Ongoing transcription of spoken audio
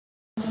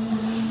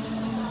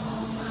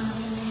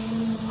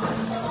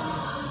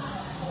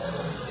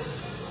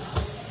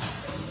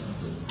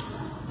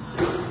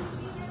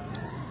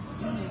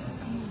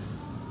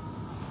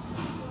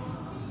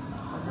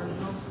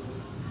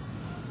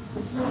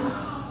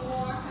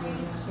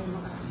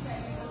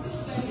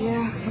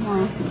Yeah, come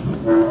on.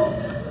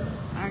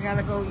 I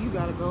gotta go, you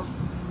gotta go.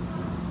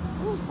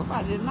 Oh,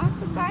 somebody knocked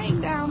the thing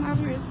down out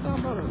here at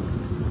Starbucks.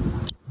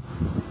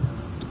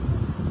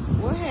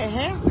 What had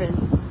happened?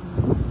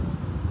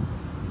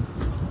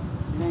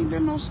 There ain't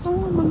been no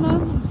storm or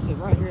nothing. Let me sit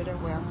right here, that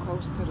way I'm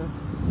close to the...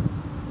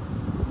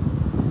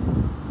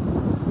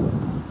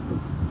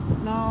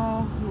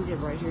 No, I'm gonna get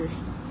right here.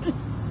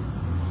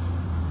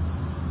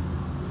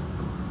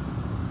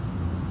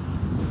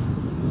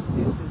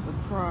 This is a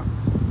prop.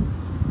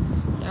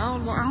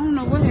 Y'all, I don't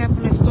know what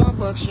happened at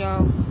Starbucks,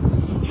 y'all.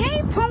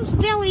 Hey, Ponce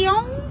de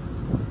Leon.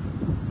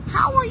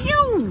 How are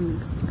you?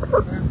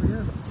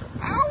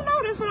 I don't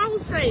know. That's what I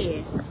was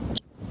saying.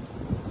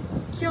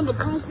 Kendall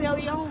Ponce de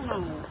Leon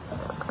on.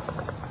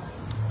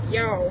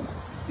 Y'all,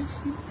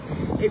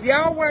 if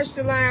y'all watched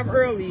the live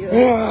earlier,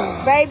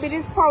 baby,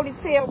 this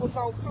ponytail was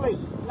on fleek.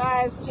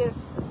 Now it's just,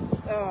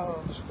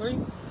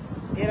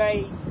 it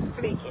ain't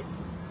fleeking.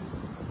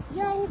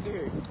 Y'all, look at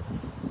her.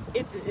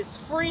 It's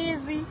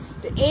frizzy.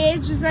 The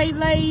edges ain't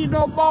laid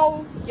no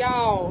more.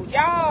 Y'all. See,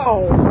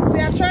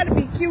 I try to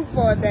be cute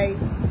for a day.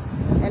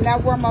 And I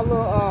wear my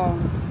little,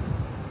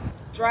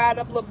 dried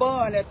up little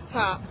bun at the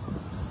top.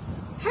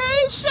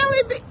 Hey,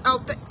 Shelly B.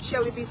 Oh,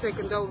 Shelly B said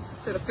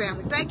condolences to the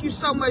family. Thank you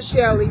so much,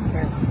 Shelly.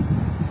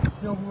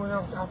 No, we went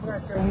out. I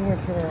forgot to tell you. We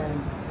went to,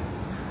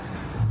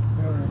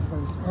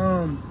 place.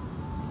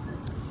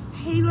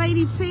 Hey,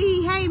 Lady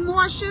T. Hey,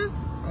 Marsha.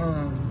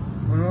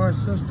 Bernard's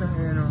sister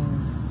and,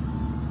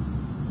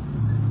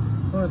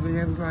 husband,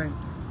 they was like,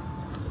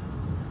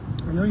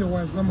 I know your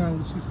wife, grandma,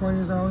 she's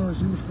funny as I don't know,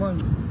 she was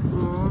funny.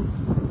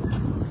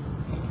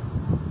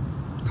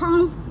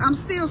 Ponce, I'm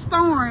still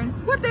storing.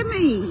 What that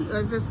mean? Or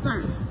is that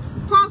stern?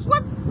 Ponce,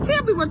 what?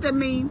 Tell me what that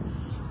mean.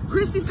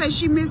 Christy said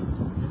she missed.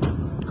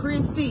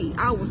 Christy,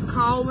 I was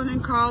calling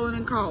and calling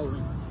and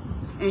calling,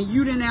 and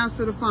you didn't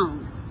answer the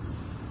phone.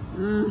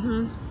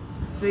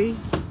 See?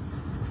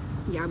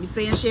 Y'all be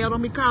saying Shell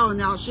don't be calling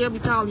y'all. Shell be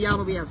calling y'all,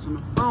 don't be answering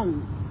the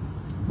phone.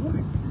 What?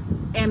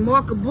 And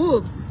Marker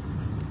Books,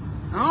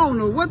 I don't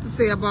know what to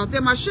say about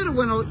them. I should have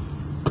went on.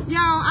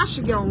 Y'all, I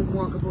should get on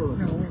Marker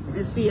Books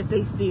and see if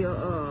they still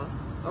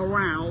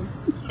around.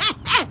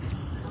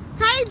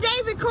 Hey,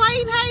 David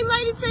Clayton. Hey,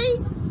 Lady T.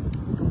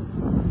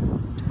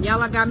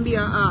 Y'all, I got me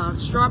a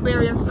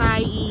strawberry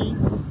acai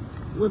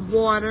with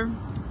water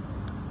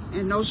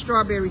and no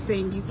strawberry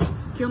thingies.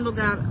 Kendall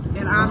got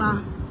an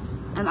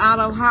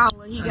Otto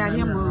Holler. He got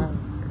him a,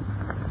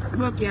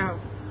 look, y'all,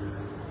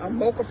 a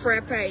mocha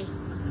frappe.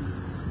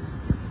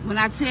 When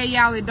I tell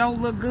y'all it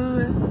don't look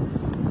good,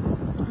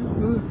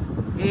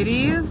 it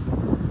is.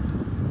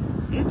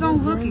 It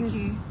don't look it,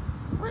 kid.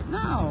 What?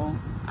 No,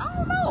 I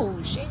don't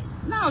know. Shit.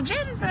 No,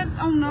 Janice said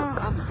on the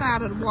other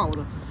side of the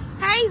water.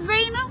 Hey,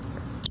 Zena.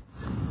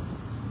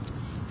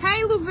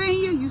 Hey,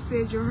 Lavinia. You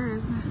said your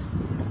husband.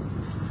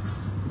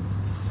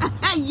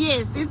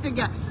 Yes, this the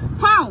guy.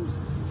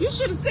 Ponce, you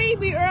should have seen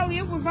me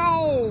earlier. It was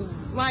all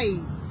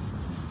like,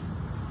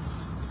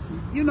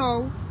 you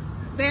know,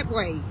 that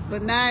way,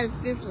 but now it's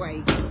this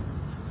way.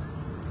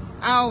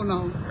 I don't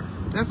know.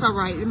 That's all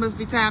right. It must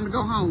be time to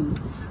go home.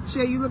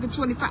 Shell, you looking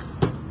 25.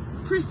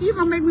 Christy, you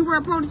gonna make me wear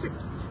a ponytail?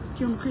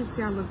 Kim,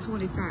 Christy, I look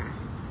 25.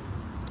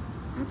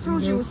 I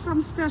told you it was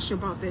something special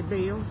about that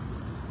bell,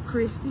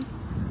 Christy.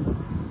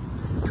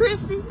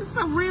 Christy, there's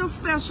something real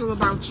special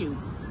about you.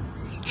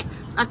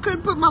 I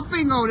couldn't put my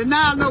finger on it.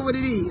 Now I know what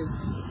it is.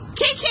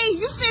 Kiki,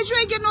 you said you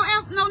ain't getting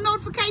no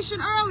notification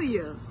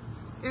earlier.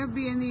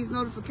 FB&E's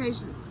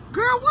notifications.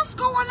 Girl, what's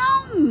going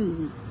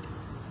on?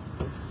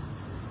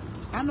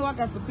 I know I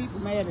got some people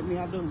mad at me,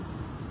 I do.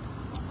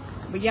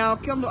 But y'all,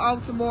 Kendall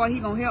off tomorrow, he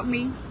gonna help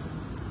me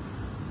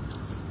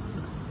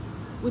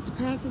with the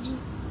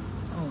packages.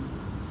 Oh.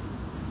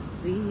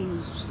 See, he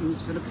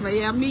was finna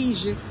play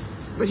amnesia.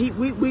 But he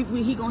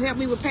gonna help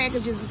me with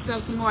packages and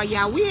stuff tomorrow.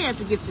 Y'all, we had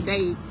to get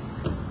today.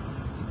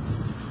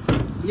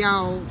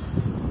 Y'all,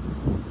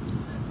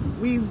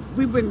 we've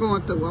been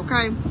going through,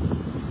 okay?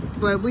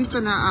 But we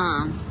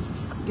finna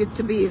get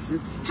to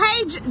business.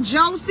 Hey,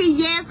 Josie,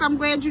 yes, I'm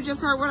glad you just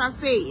heard what I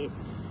said.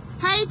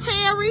 Hey,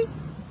 Terry.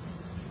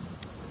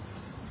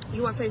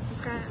 You want to taste the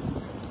sky?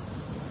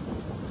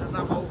 Because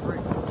I'm over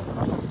it.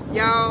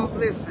 Y'all,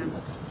 listen.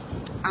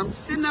 I'm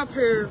sitting up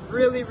here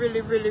really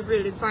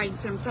fighting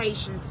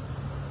temptation.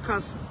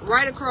 Because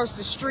right across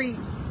the street,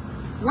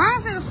 why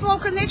is it a slow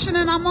connection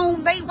and I'm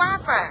on their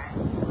Wi-Fi?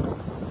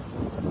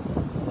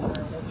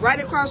 Right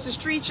across the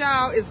street,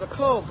 y'all, is a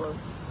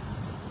Culver's.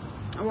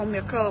 I want me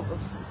a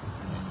Culver's.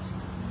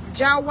 Did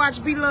y'all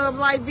watch Beloved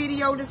Life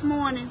video this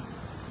morning?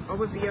 Or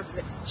was it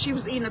yesterday? She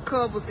was eating a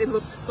Culver's. It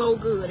looked so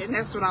good, and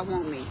that's what I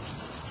want me.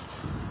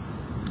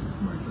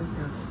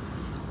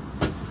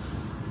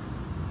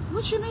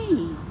 What you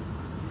mean?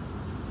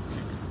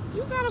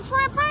 You got a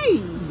frappe.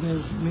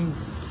 Yes, me.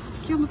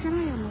 Kilmer, can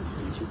I have more,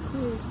 please? You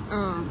could.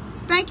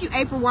 Thank you,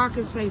 April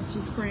Watkins says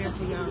she's praying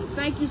for y'all.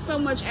 Thank you so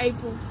much,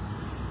 April.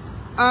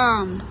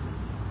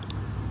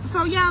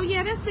 So y'all,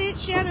 yeah, that's it.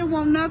 Shell didn't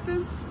want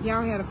nothing.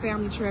 Y'all had a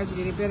family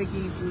tragedy. They better give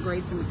you some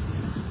grace and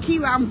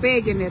Keela, I'm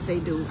begging that they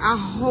do. I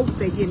hope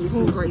they give me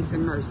some grace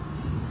and mercy.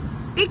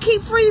 It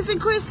keep freezing,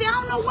 Christy. I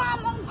don't know why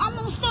I'm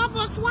on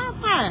Starbucks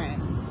Wi-Fi.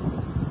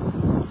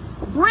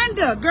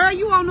 Brenda, girl,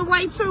 you on the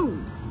way too.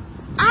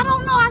 I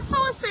don't know. I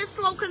saw it said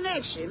slow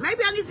connection.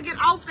 Maybe I need to get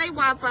off their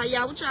Wi-Fi,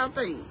 y'all. What y'all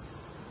think?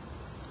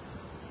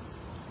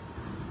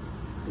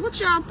 What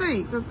y'all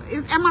think? Cause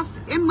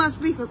it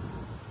must be. Cause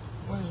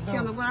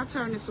Kendall, when I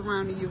turn this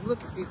around to you,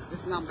 look at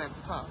this number at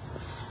the top.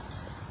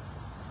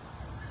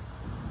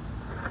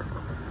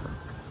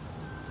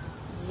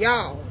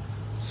 Y'all,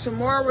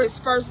 tomorrow is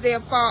first day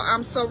of fall.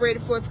 I'm so ready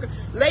for it.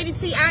 Lady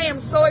T, I am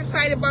so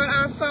excited about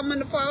our summer in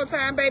the fall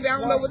time, baby. I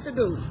don't know what to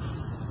do.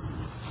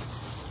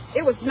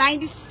 It was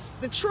 90.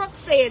 The truck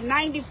said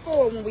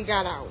 94 when we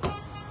got out.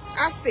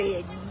 I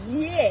said,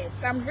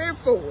 yes, I'm here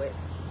for it.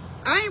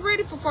 I ain't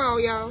ready for fall,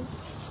 y'all.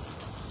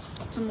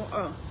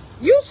 Tomorrow.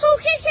 You too,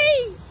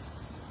 Kiki.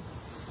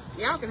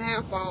 Y'all can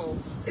have fall.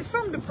 It's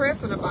something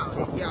depressing about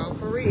it, y'all,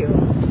 for real.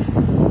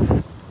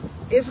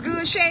 It's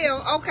good,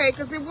 Shell. Okay,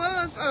 because it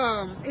was,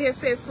 it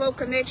said slow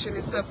connection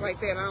and stuff like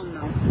that. I don't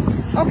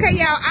know. Okay,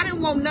 y'all, I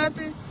didn't want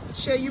nothing.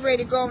 Shell, you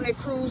ready to go on that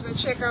cruise and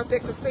check out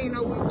that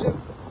casino? We just,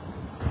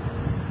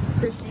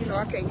 Christy, you know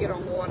I can't get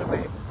on water,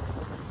 baby.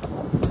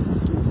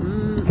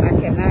 I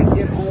cannot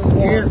get on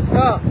water.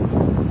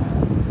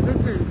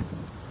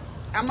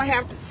 I'm going to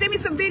have to, send me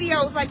some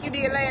videos like you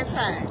did last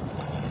time.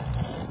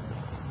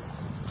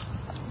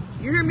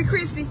 You hear me,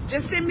 Christy?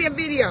 Just send me a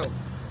video.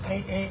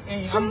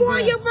 Hey, tomorrow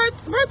your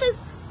birthday's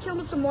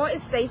Kendall. Tomorrow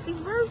is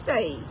Stacy's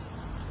birthday.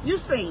 You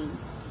seen?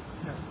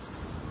 No.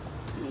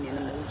 Ain't in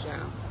the mood,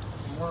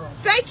 y'all.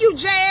 Thank you,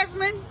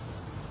 Jasmine.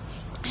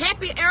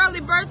 Happy early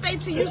birthday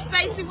to you,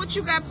 Stacy. What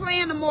you got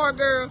planned tomorrow,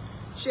 girl?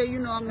 Sure, you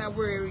know I'm not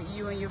worried.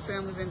 You and your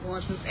family been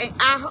going through. And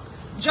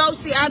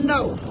Josie, I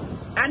know.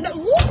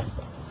 Woo!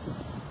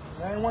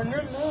 I ain't want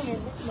nothing on it.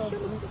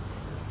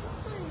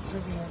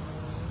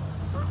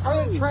 I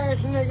ain't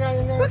trash and they got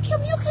in there. But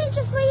Kim, you can't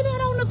just lay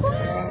that on the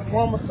ground.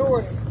 Mama threw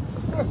it.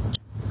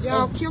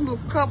 Y'all, Kim's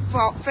cup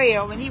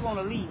fell and he want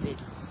to leave it.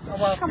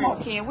 Come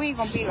on, Kim. We ain't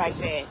going to be like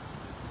that.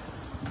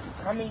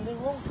 I mean, they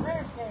won't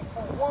trash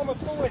can. Mama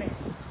threw it in.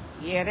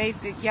 Yeah,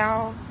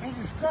 y'all. They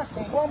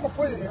disgusting. Mama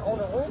put it on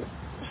the roof.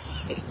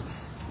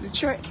 The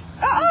trash.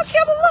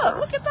 Kim,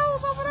 look at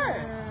those over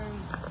there.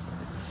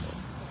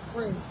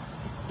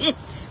 Crazy.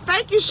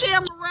 Thank you,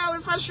 Shell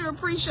Morales. I sure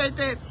appreciate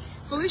that.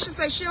 Felicia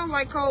says she don't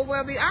like cold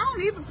weather. I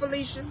don't either,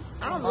 Felicia.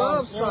 I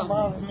love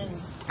summer.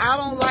 I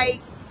don't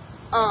like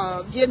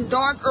getting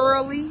dark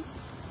early.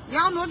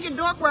 Y'all know it get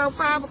dark around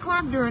 5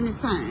 o'clock during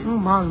this time.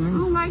 Don't bother me. I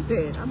don't like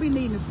that. I be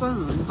needing the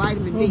sun,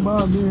 vitamin D. Don't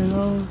bother me at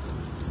all.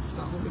 It's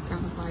the only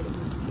kind of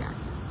vitamin D I got.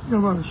 You know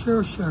about a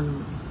sheriff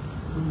shadow.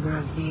 I'm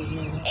down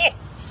here. I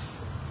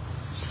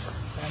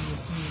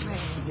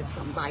have to get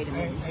some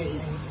vitamin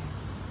D.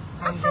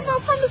 I'm talking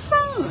about from the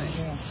sun.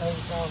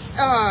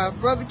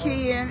 Brother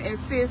Ken and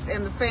sis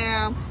and the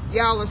fam,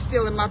 y'all are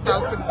still in my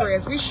thoughts and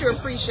prayers. We sure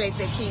appreciate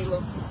that,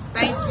 Keela.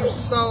 Thank you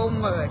so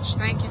much.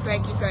 Thank you,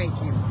 thank you, thank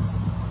you.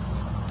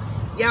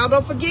 Y'all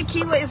don't forget,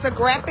 Keela is a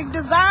graphic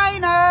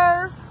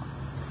designer.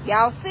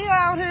 Y'all see her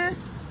out here.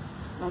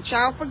 Don't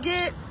y'all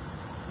forget.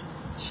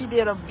 She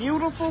did a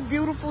beautiful,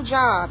 beautiful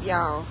job,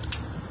 y'all.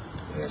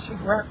 Yeah, she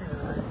graphic,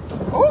 right?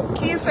 Oh,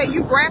 kids say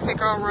you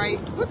graphic, all right.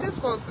 What this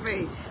supposed to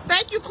mean?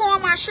 Thank you,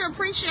 Corm. I sure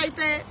appreciate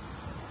that.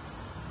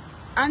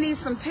 I need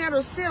some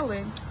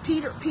petersilin.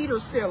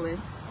 Petersilin.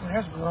 Yeah,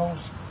 that's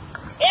gross.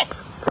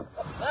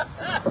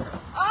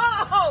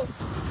 Oh,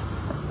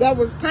 that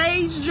was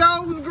Paige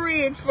Jones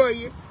Griggs for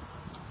you.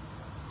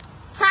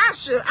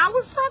 Tasha, I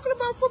was talking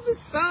about from the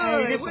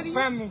sun. Hey, it's a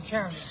family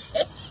channel.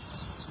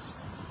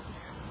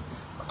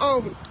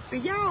 Oh, see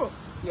y'all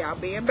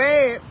being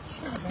bad.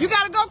 You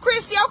gotta go,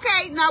 Christy.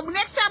 Okay, now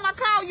next time I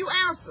call you,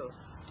 answer.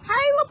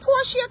 Hey,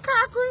 LaPortia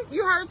Cochran.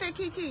 You heard that,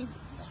 Kiki?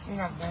 That's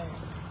not bad.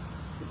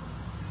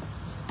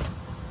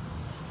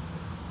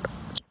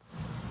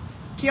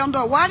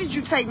 Kendall, why did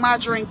you take my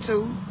drink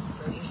too?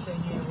 You said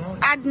you didn't want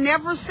it. I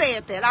never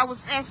said that. I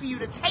was asking you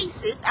to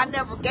taste it. I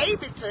never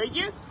gave it to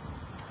you.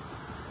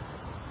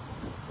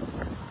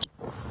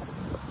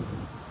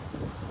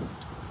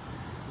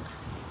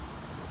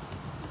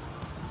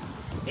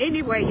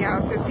 Anyway,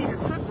 y'all, since he done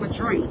took my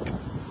drink,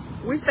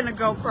 we finna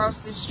go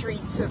across the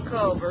street to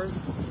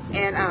Culver's.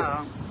 And,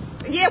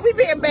 yeah, we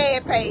been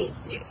bad, Paige.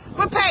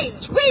 But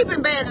Paige, we ain't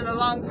been bad in a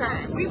long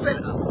time. We've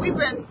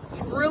been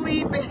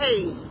really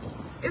behaved.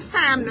 It's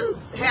time to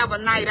have a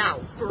night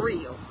out, for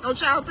real.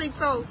 Don't y'all think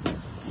so?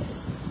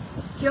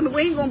 Kendall,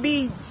 we ain't gonna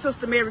be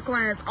Sister Mary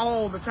Clarence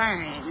all the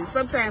time. And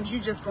sometimes you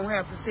just gonna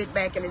have to sit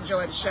back and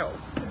enjoy the show.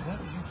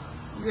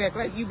 You act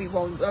like you be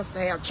wanting us to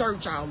have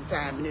church all the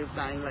time and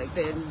everything like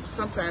that. And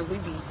sometimes we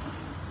be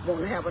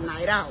wanting to have a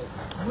night out.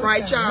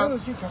 Right, y'all?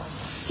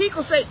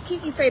 Kiki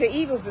say the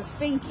Eagles are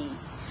stinky.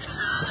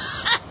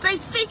 They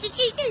stinky,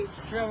 Kiki.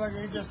 Feel like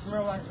they just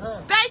smell like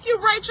her. Thank you,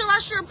 Rachel. I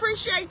sure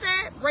appreciate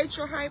that.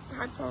 Rachel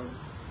Hypo.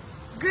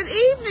 Good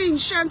evening,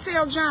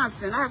 Chantel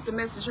Johnson. I have to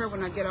message her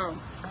when I get on.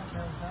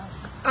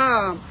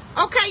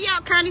 Okay,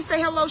 y'all. Connie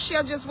say hello,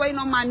 Shell. Just waiting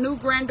on my new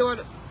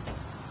granddaughter.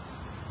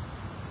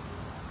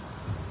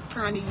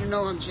 Connie, you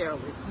know I'm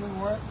jealous. You know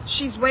what?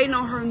 She's waiting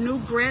on her new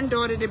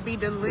granddaughter to be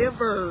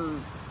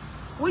delivered.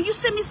 Will you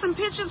send me some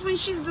pictures when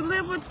she's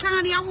delivered,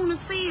 Connie? I want to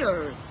see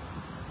her.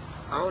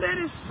 Oh, that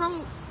is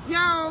so...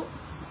 Y'all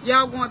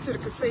going to the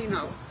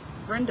casino.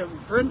 Brenda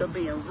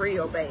being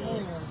real bad.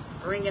 Yeah.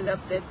 Bringing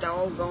up that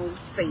doggone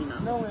Cena.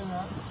 No, we're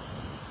not.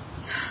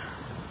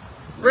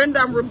 Brenda,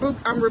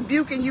 I'm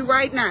rebuking you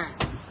right now.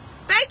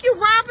 Thank you,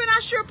 Robin. I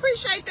sure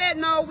appreciate that.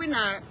 No, we're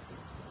not.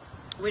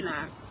 We're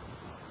not.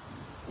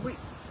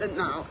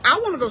 No, I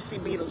want to go see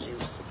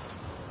Beetlejuice.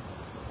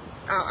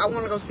 I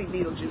want to go see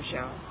Beetlejuice,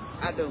 y'all.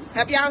 I do.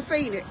 Have y'all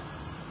seen it?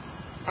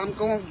 I'm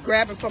going to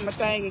grab it from my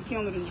thing and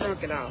kill it and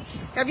drunk it all.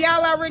 Have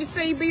y'all already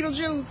seen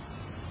Beetlejuice?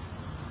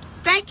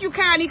 Thank you,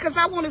 Connie, because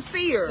I want to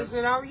see her. Is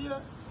it out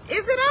yet?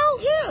 Is it out?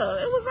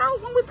 Yeah, it was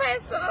out when we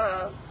passed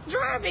the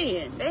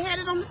drive-in. They had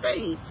it on the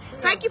thing. Yeah.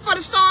 Thank you for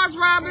the stars,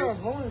 Robin. I was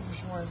wondering if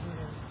she wanted to do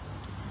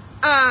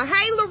that.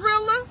 Hey,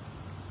 Larilla.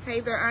 Hey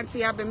there,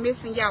 Auntie. I've been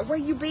missing y'all. Where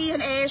you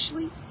been,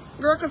 Ashley?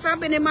 Girl, because I've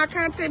been in my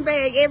content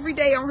bag every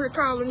day on here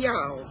calling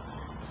y'all.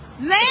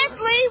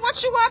 Leslie,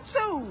 what you up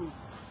to?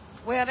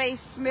 Well, they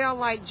smell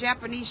like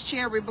Japanese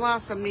cherry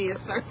blossom there,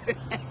 sir.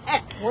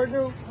 What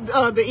do?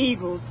 The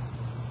Eagles.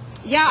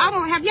 Yeah,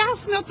 have y'all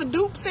smelled the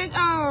dupes at,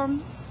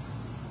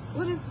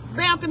 what is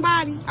Bath and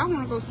Body? I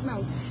want to go smell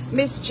it.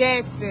 Miss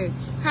Jackson.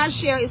 Hi,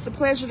 Shell. It's a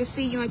pleasure to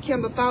see you and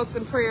Kendall. Thoughts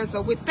and prayers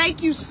are with.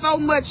 Thank you so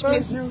much,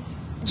 Miss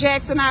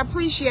Jackson. I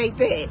appreciate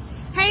that.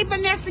 Hey,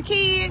 Vanessa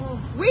Kid.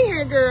 We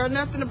here, girl.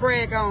 Nothing to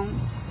brag on.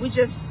 We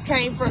just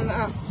came from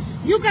the...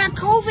 You got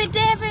COVID,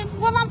 Devin?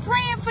 Well, I'm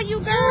praying for you,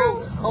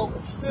 girl.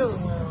 COVID still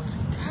around.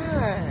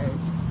 God.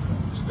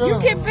 Still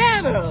You get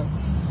around. better.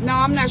 No,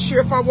 I'm not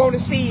sure if I want to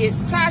see it.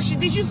 Tasha,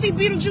 did you see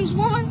Beetlejuice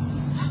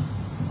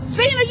 1?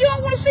 Zena, you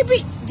don't want to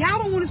see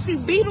y'all don't want to see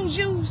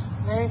Beetlejuice?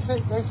 They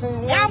seen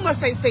one. Y'all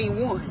must ain't seen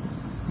one.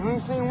 You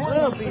ain't seen one.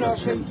 Love You can't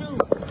see Beetlejuice.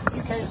 two.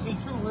 You can't see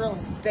two, really.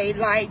 They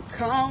like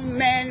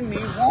come and me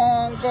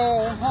won't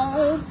go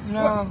home.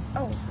 No. What?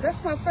 Oh,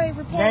 that's my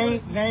favorite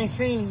part. They ain't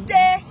seen.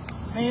 There.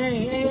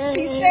 Hey,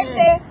 He said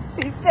that.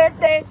 He said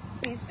that.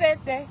 He said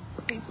that.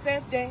 He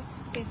said that.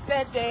 He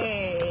said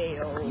that.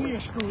 Oh. You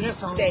just screw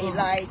this on.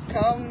 Daylight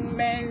come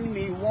and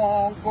me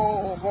won't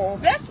go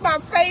home. That's my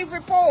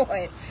favorite part.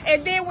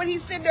 And then when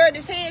he's sitting there and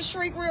his head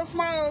shrink real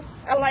small,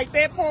 I like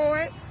that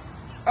part.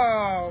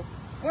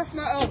 What's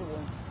my other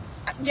one?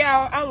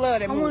 Y'all, I love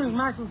that movie. I wonder if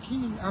Michael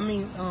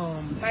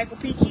Keaton, Michael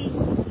P.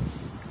 Keaton.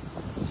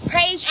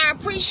 Paige, I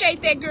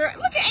appreciate that, girl.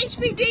 Look at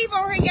HB Diva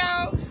over here,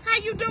 y'all. How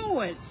you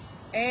doing?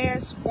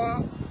 Ass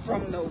walk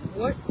from the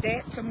what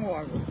that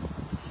tomorrow.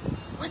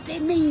 What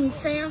that mean,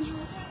 Sandra?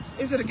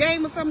 Is it a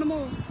game or something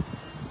tomorrow?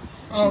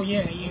 oh,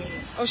 yeah.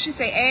 Oh, she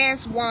say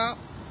ass walk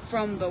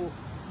from the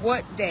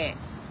what that.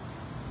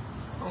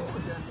 Oh,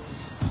 what that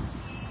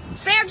mean?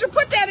 Sandra,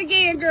 put that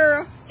again,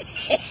 girl.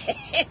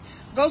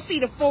 Go see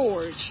The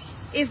Forge.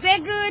 Is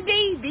that good,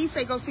 D? D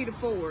say go see The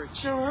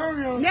Forge. Never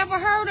heard of it. Never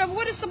heard of it.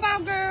 What it's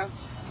about, girl?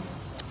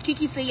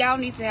 Kiki said y'all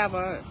need to have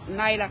a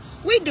night out.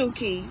 We do,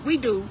 Key. We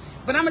do.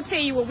 But I'm going to tell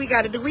you what we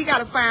got to do. We got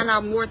to find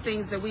out more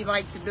things that we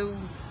like to do.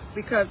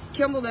 Because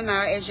Kimball and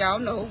I, as y'all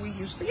know, we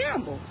used to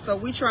gamble. So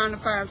we trying to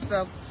find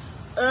stuff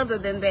other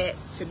than that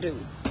to do.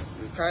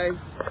 Okay?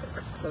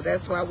 So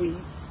that's why we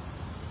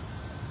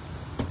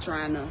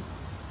trying to,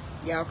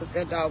 y'all, because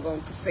that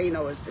doggone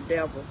casino is the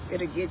devil.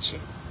 It'll get you.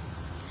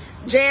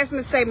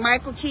 Jasmine say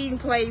Michael Keaton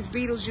plays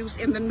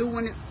Beetlejuice in the new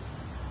one.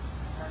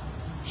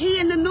 He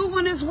in the new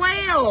one as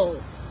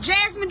well.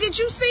 Jasmine, did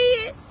you see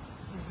it?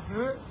 Is it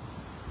good?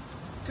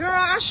 Girl,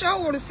 I sure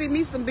want to see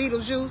me some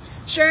Beetlejuice.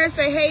 Sharon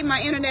say, hey,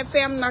 my internet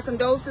family, my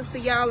condolences to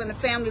y'all and the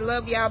family.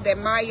 Love y'all. That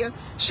Maya.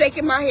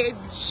 Shaking my head.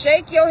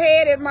 Shake your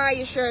head at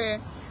Maya,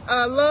 Sharon.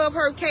 Love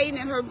her, Kaden,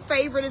 and her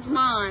favorite is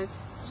mine.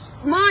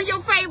 Mine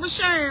your favorite,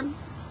 Sharon.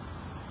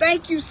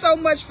 Thank you so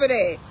much for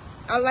that.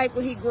 I like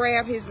when he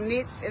grab his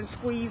knits and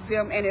squeeze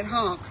them and it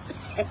honks.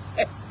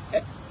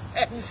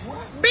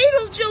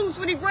 Beetlejuice,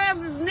 when he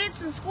grabs his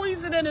knits and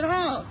squeezes it and it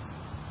honks.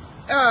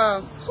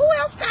 Who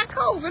else got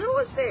COVID? Who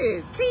is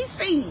this?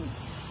 TC.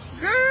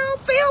 Girl,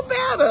 feel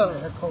better.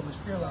 Yeah, that COVID's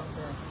still out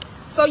there.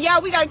 So,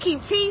 y'all, we got to keep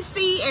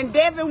TC and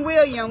Devin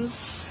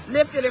Williams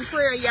lifted in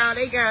prayer, y'all.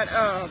 They got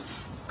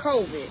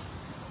COVID.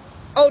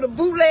 Oh, the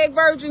bootleg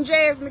Virgin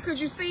Jasmine. Could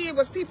you see it?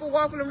 Was people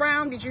walking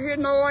around? Did you hear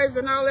noise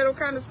and all that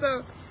kind of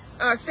stuff?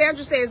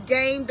 Sandra says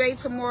game day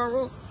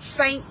tomorrow.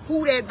 Saint,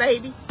 who that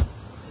baby?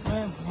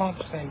 Man, bump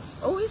Saint.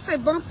 Oh, he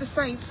said bump the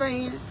Saint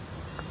saying.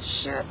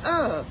 Shut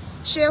up.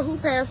 Shell, who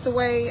passed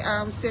away,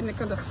 sending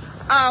Kendall.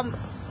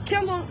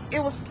 Kendall,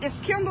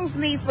 it's Kendall's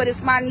niece, but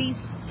it's my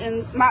niece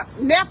and my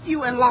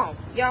nephew-in-law.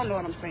 Y'all know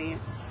what I'm saying.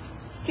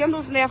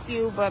 Kendall's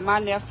nephew, but my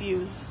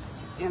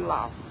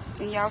nephew-in-law.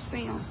 Can y'all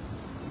see him?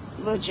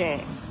 Lil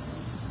Jack.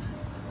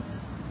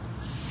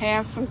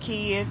 Handsome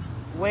kid,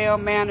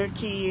 well-mannered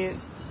kid.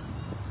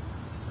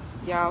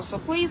 Y'all, so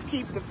please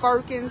keep the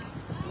Firkins,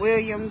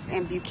 Williams,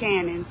 and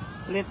Buchanans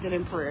lifted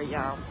in prayer,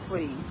 y'all.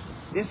 Please.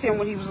 This him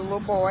when he was a little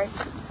boy.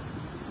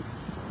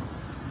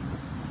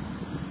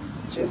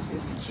 Just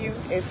as cute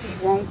as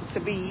he wants to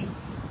be.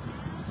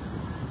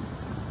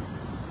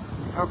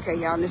 Okay,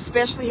 y'all, and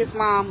especially his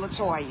mom,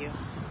 Latoya.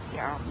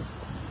 Y'all.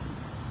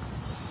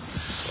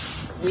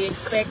 We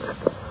expect,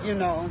 you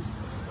know,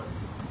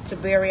 to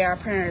bury our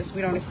parents.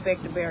 We don't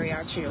expect to bury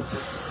our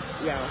children.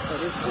 Y'all, so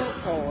this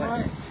is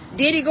hard.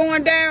 Diddy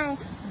going down.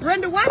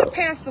 Brenda, why the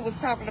pastor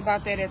was talking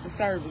about that at the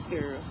service,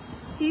 girl?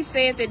 He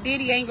said that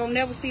Diddy ain't gonna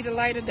never see the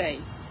light of day.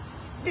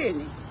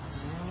 Didn't he?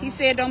 He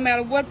said don't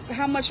matter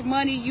how much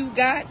money you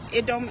got,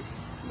 it don't.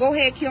 Go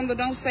ahead, Kendall,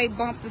 don't say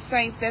bump the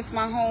Saints. That's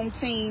my home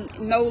team,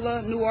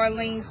 NOLA, New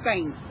Orleans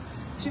Saints.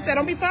 She said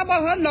don't be talking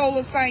about her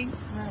NOLA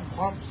Saints.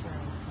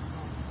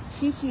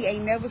 Kiki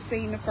ain't never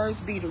seen the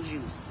first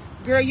Beetlejuice.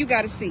 Girl, you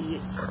gotta see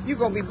it. You're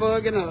gonna be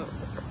bugging up.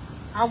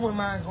 I wouldn't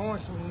mind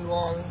going to New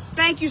Orleans.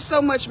 Thank you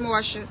so much,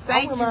 Marsha.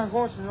 Thank you. I wouldn't mind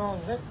going to New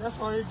Orleans. That's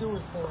all they do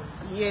is party.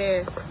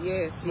 Yes,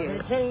 yes,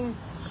 yes. The team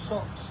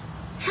sucks.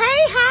 Hey,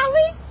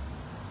 Holly.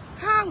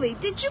 Holly,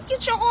 did you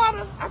get your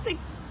order? I think.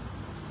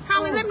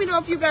 Holly, let me know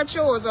if you got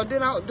yours, or do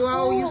I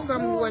owe you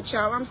something? What,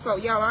 y'all?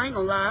 Y'all, I ain't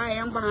gonna lie, I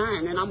am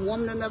behind, and I'm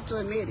woman enough to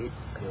admit it.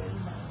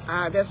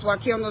 That's why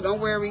Kendall,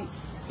 don't worry.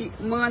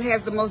 Mun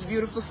has the most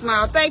beautiful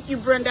smile. Thank you,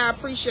 Brenda. I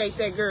appreciate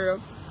that,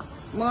 girl.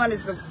 Mun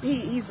is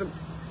he's a.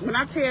 When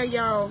I tell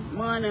y'all,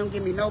 Mun don't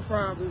give me no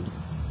problems.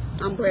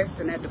 I'm blessed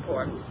in that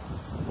department.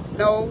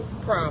 No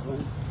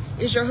problems.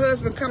 Is your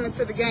husband coming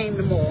to the game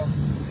tomorrow?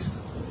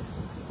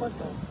 What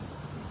game?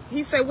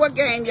 He said, what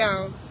game,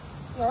 y'all?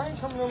 No, I ain't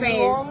coming to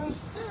New Orleans.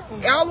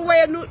 All the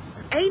way to New...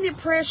 Ain't it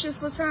precious,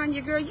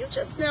 Latanya, girl? You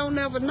just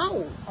never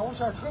know. I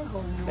wish I could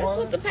go to New Orleans. That's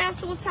what the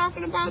pastor was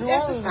talking about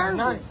at the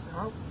service.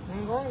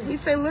 Nice. He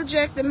said, Lil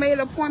Jack that made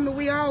an appointment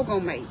we all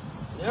gonna make.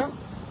 Yeah.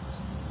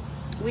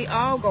 We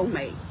all gonna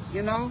make,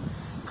 you know?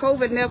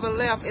 COVID never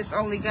left. It's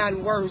only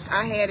gotten worse.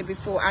 I had it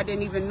before. I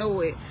didn't even know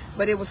it.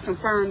 But it was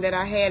confirmed that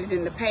I had it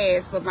in the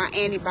past, but my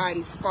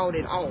antibodies fought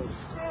it off.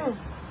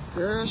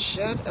 Girl,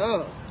 shut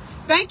up.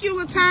 Thank you,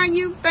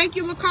 Latanya. Thank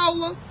you,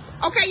 Lacola.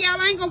 Okay, y'all,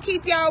 I ain't gonna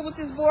keep y'all with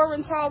this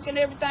boring talk and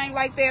everything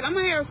like that. I'm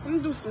gonna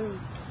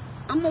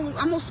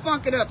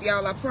spunk it up,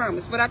 y'all, I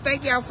promise. But I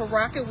thank y'all for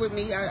rocking with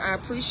me. I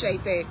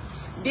appreciate that.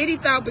 Diddy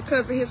thought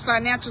because of his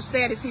financial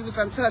status, he was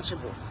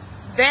untouchable.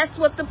 That's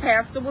what the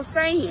pastor was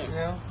saying.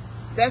 Yeah.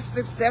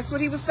 That's what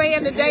he was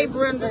saying today,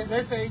 Brenda.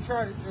 They say he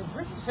tried to,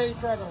 Ricky say he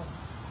tried to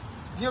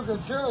give the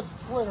judge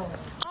what on it.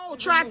 Oh,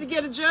 tried to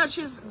get a judge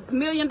his $1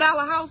 million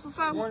house or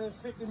something? One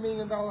of his $50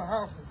 million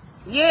houses.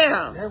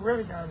 Yeah. That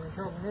really got him in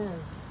trouble.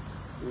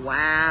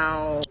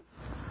 Wow.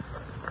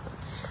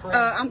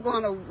 I'm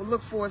going to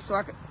look for it so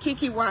I can...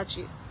 Kiki, watch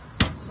it.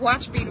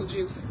 Watch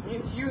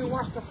Beetlejuice. You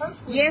watched the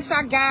first one? Yes,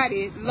 I got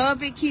it.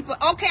 Love it, keep it.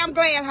 Okay, I'm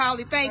glad,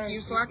 Holly. Thank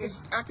you. So I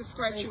can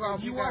scratch you off.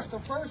 If you watched the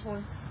first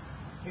one,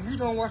 if you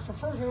don't watch the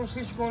first one, you don't see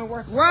you're going to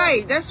watch the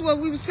right. second. That's what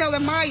we was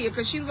telling Maya,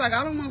 because she was like,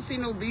 I don't want to see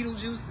no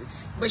Beetlejuice.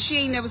 But she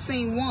ain't never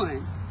seen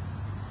one.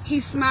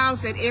 He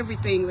smiles at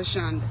everything,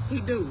 LaShonda.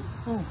 He do.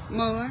 Who?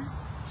 Mun.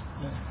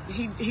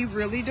 Yeah. He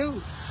really do.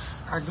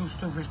 I do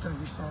stupid stuff.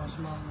 He starts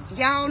smiling.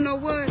 Y'all know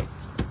what?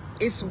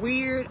 It's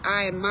weird.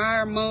 I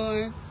admire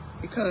Mun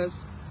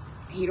because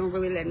he don't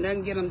really let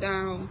nothing get him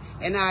down.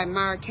 And I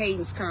admire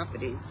Caden's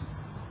confidence.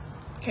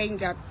 Caden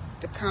got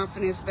the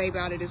confidence, baby,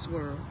 out of this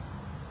world.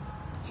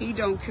 He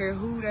don't care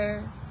who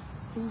there,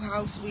 who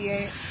house we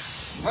at.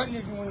 What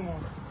nigga we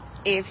want?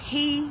 If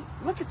he,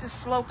 look at the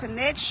slow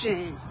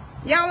connection.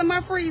 Y'all in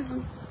my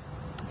freezer.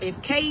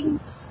 If Caden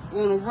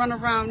want to run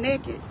around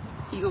naked,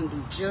 he gonna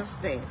do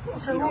just that.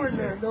 Okay, who in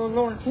there? No,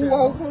 Lawrence. Who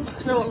over?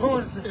 No,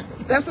 Lawrence.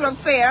 That's what I'm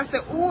saying. I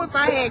said, ooh, if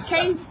I had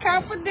Caden's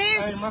confidence.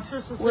 Hey, my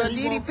sister said well,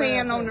 Diddy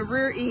paying on the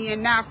rear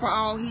end, not for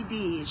all he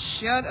did.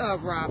 Shut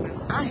up, Robin.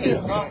 I hate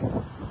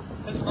that.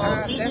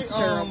 That's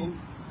terrible.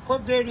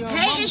 Puff Daddy on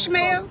hey,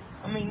 Ishmael.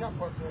 I mean, not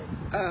Puff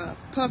Daddy.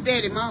 Puff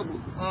Daddy mama.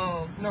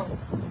 No.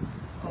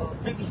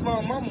 Biggie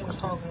Small mama was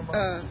talking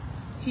about.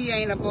 He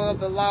ain't above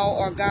the law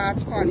or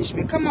God's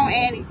punishment. Come on,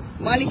 Annie.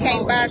 Money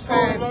can't buy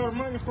time. A lot of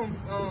money from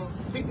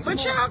Biggie but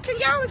Small. y'all, can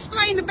y'all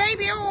explain the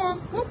baby oil?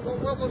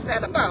 What was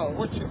that about?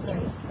 What you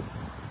think?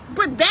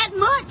 But that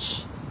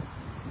much?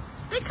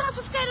 They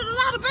confiscated a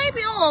lot of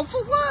baby oil.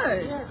 For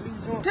what?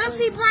 Yeah, does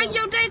he bring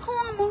your day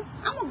karma?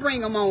 I'm going to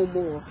bring him on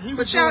more.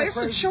 But y'all, it's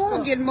a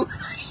chore getting more.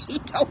 He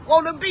don't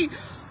want to be.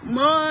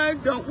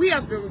 Mud, don't we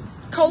have to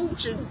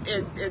coach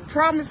and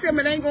promise him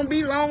it ain't going to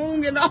be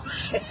long, you know?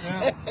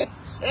 Yeah.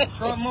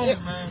 Short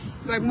moment, man.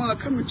 Like, Mud,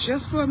 come here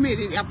just for a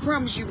minute. I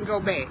promise you can go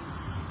back.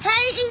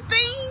 Hey,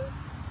 Ethan.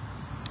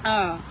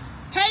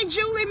 Hey,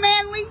 Julie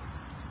Manley.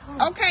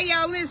 Okay,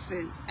 y'all,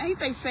 listen. Ain't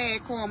they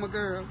sad, karma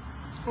girl?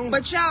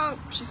 But y'all,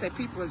 she said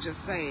people are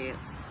just sad.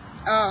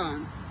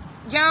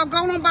 Y'all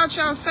going on about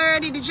y'all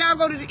Saturday? Did y'all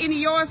go to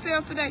any yard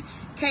sales today?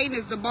 Caden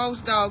is the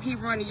boss dog. He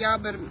running. Y'all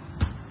better,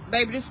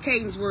 baby, this is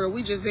Caden's world.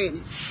 We just in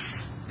it.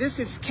 This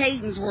is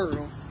Caden's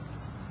world.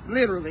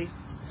 Literally.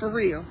 For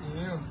real.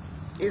 Yeah.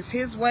 It's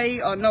his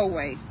way or no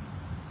way.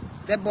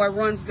 That boy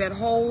runs that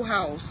whole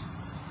house.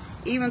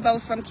 Even though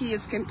some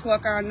kids can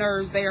pluck our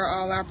nerves, they are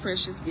all our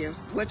precious gifts.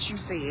 What you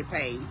said,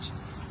 Paige.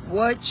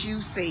 What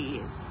you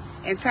said.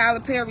 And Tyler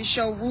Perry's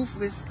show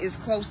Ruthless is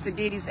close to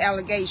Diddy's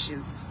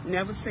allegations.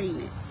 Never seen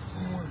it.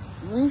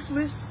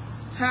 Ruthless?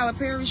 Tyler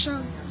Perry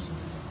show?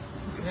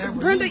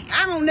 Brenda,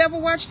 I don't never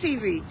watch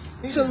TV.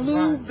 To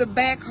lube the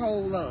back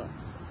hole up.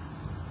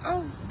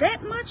 Oh,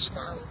 that much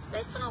though?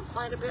 They found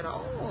quite a bit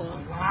of oil.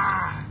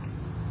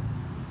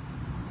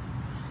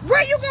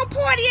 Where you gonna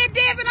party at,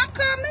 Devin? I'm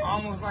coming.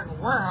 Almost like a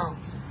warehouse.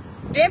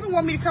 Devin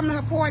want me to come to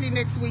her party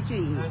next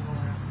weekend.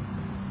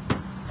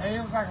 Hey,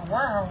 it was like a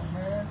warehouse,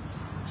 man.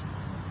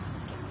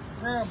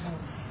 Yeah,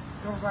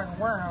 it was like a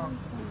warehouse.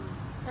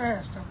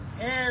 There's stuff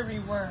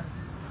everywhere.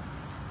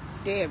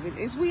 Devin,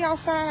 is we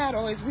outside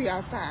or is we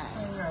outside?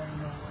 Ain't no way.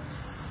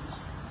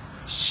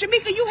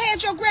 Shamika, you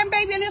had your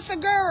grandbaby and it's a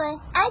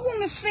girl. I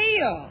want to see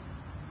her.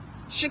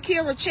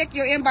 Shakira, check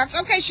your inbox.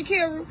 Okay,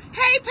 Shakira.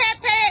 Hey,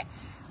 Pat.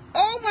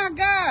 Oh, my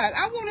God.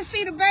 I want to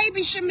see the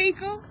baby,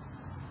 Shamika.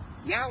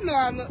 Y'all know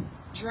I look.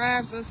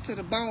 Drives us to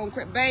the bone,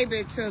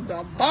 baby, to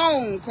the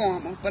bone,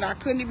 Karma. But I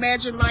couldn't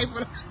imagine life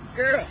with a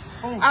girl.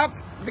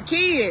 The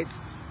kids.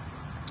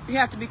 You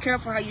have to be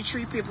careful how you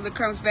treat people that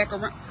comes back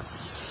around.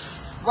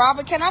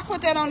 Robert, can I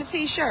put that on the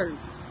t-shirt?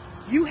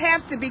 You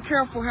have to be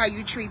careful how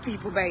you treat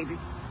people, baby.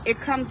 It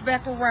comes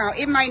back around.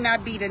 It might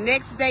not be the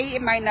next day.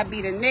 It might not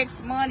be the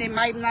next month. It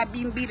might not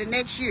even be the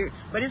next year.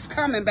 But it's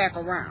coming back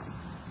around.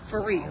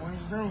 For real. Always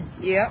do.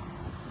 Yep.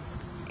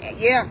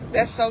 Yeah,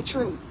 that's so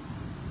true.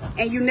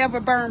 And you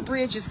never burn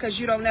bridges because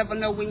you don't never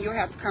know when you'll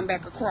have to come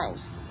back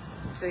across.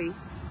 See?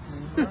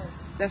 Right.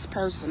 That's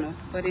personal.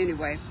 But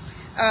anyway.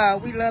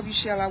 We love you,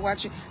 Shell. I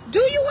watch you. Do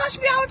you watch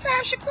me all the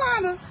time,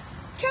 Shaquana?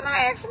 Can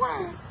I ask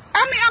why?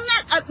 I mean, I'm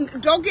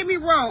not, don't get me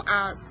wrong.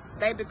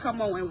 Baby,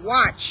 come on and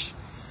watch.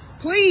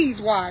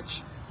 Please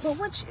watch. But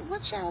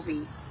what y'all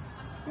be?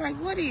 Like,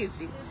 what is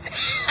it?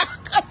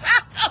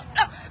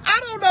 I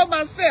don't know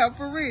myself,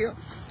 for real.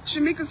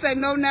 Shamika said,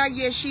 no, not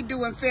yet. She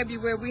do in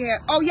February. We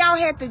had, oh, y'all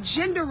had the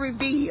gender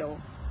reveal.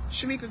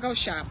 Shamika, go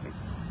shopping.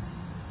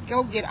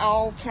 Go get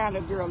all kind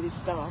of girly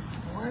stuff.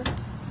 What?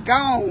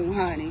 Gone,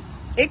 honey.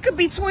 It could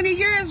be 20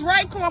 years,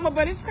 right, Karma,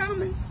 but it's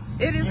coming.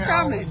 It is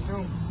coming.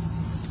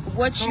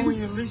 What you, when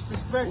you least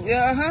expect it.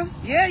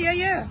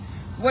 Yeah.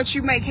 What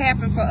you make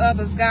happen for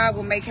others, God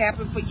will make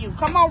happen for you.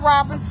 Come on,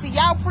 Robert. See,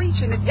 y'all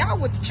preaching it. Y'all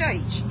went to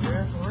church.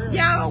 Yeah, for real.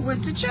 Y'all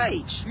went to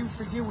church. You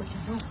forget what you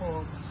do for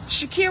them.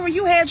 Shakira,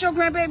 you had your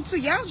grandbaby too.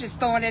 Y'all just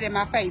throwing that in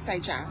my face,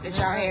 ain't y'all? That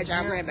y'all had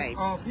y'all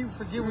grandbabies. People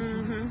forget what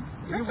you do.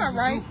 That's all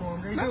right.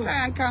 My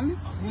time coming.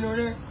 You know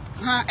that?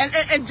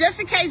 And just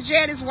in case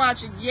Jad is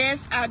watching,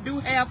 yes, I do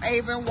have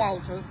Ava and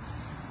Walter.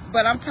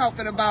 But I'm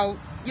talking about,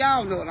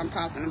 y'all know what I'm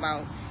talking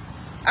about.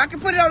 I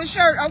can put it on the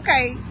shirt.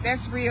 Okay,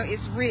 that's real.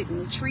 It's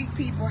written. Treat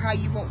people how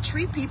you want.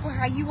 Treat people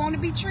how you want to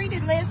be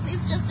treated, Leslie.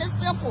 It's just that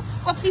simple.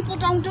 But people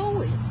don't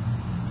do it.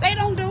 They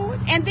don't do it.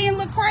 And then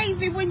look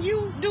crazy when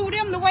you do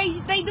them the way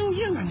they do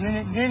you. And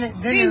then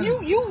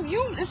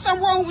there's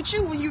something wrong with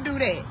you when you do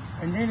that.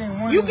 And then they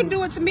wonder, you can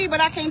do it to me,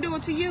 but I can't do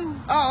it to you.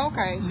 Oh,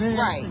 okay.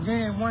 Right. Then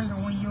they wonder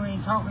when you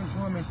ain't talking to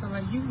them and stuff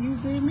like, you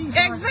did me.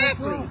 So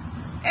exactly.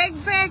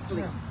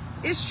 Exactly. Yeah.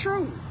 It's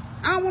true.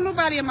 I don't want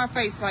nobody in my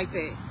face like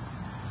that.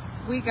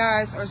 We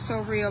guys are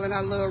so real and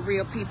I love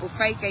real people.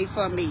 Fake ain't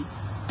for me.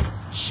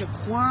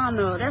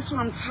 Shaquana, that's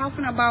what I'm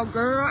talking about,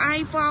 girl. I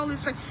ain't for all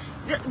this fake.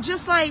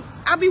 Just like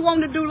I be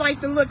wanting to do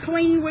like the little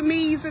clean with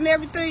me's and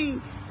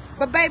everything.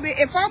 But baby,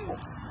 if I'm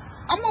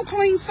gonna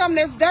clean something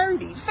that's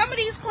dirty. Some of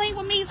these clean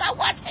with me's, I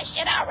watch that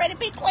shit already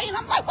be clean.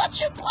 I'm like, what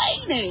you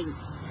cleaning?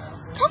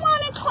 Come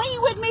on and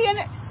clean with me.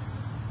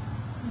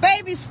 And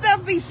baby,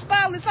 stuff be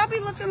spotless. I be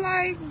looking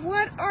like,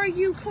 what are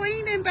you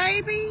cleaning,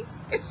 baby?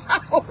 It's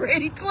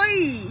already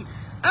clean.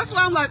 That's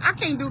why I'm like, I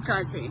can't do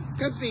content.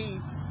 Because,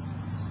 see,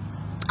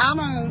 I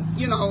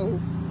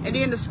don't, and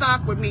then the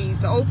stock with me is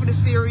to open the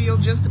cereal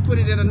just to put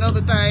it in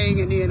another thing,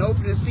 and then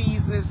open the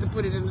seasonings to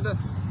put it in another.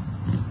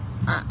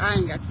 I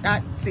ain't got,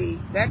 see,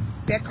 that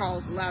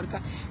calls a lot of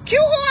time. Q,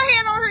 who I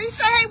had on her, he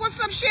said, hey,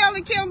 what's up, Shell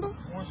and Kendall?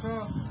 What's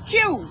up?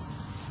 Q,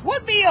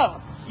 what be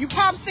up? You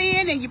pops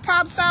in and you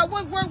pops out.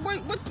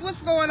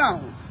 What's going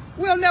on?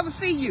 We'll never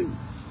see you.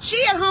 She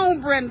at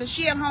home, Brenda.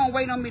 She at home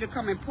waiting on me to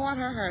come and part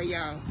her hair,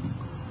 y'all.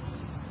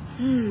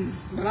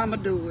 But I'm going to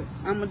do it.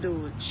 I'm going to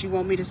do it. She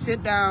want me to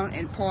sit down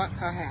and part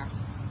her hair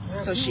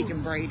so she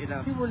can braid it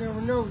up. People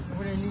never know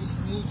when they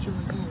need you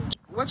again.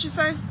 What you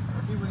say?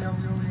 People never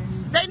know when they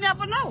need you. They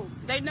never know.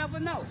 They never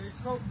know.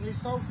 They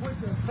so quick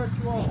to cut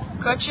you off.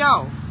 Cut you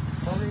off.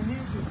 All they need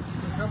you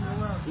to come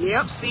around.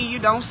 Yep. See, you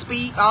don't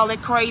speak. All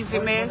that crazy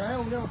mess. I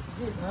don't never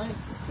forget, right?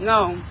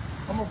 No.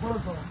 I'm a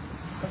Virgo.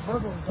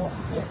 Virgos don't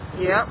forget.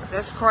 Yep,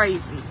 that's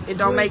crazy. It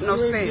don't make no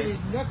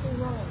sense. Nothing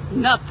wrong.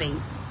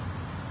 Nothing.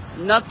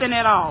 Nothing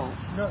at all.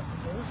 Nothing.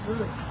 It's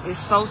good. It's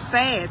so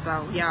sad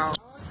though, y'all.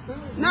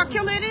 No,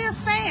 Killer, it is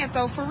sad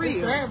though, for real. It's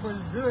sad, but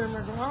it's good. I'm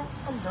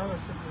done with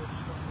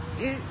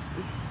it.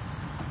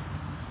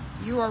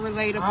 You are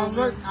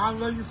relatable. I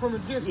love you from a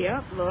distance.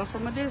 Yep, love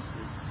from a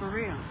distance, for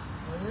real.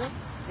 Oh, yeah?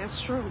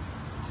 That's true.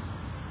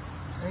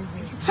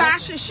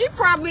 Tasha, she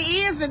probably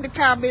is in the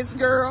comments,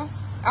 girl.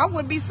 I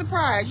wouldn't be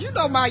surprised. You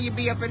know Maya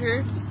be up in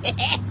here.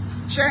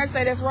 Sharon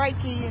say that's right,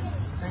 kid.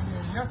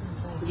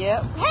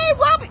 Yep. Hey,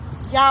 Robbie.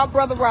 Y'all,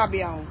 Brother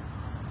Robbie on.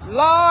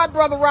 Lord,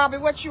 Brother Robbie,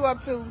 what you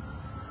up to?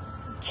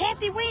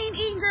 Kathy, we ain't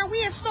eating, girl.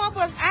 We at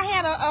Starbucks. I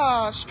had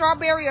a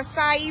strawberry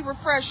acai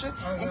refresher,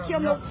 and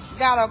Kendall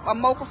got a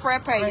mocha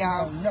frappe,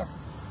 y'all.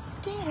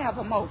 Did have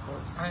a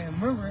mocha. I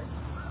remember it.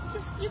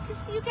 Just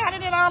you got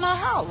it at Honor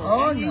Holler.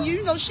 Oh, and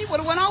you know she would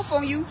have went off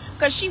on you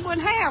because she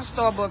wouldn't have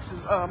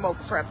Starbucks'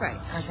 mocha frappe.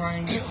 That's why I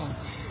ain't get one.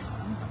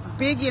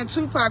 Biggie and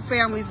Tupac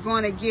family's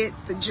going to get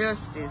the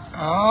justice.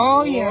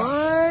 Oh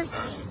yeah. What?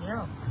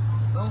 Yeah.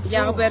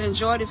 Y'all better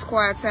enjoy this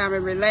quiet time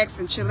and relax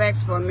and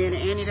chillax for a minute.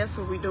 Annie, that's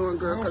what we doing,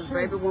 girl. Because,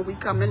 baby, when we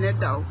come in that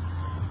door,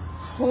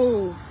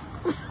 whoo.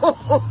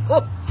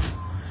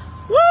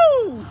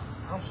 Woo!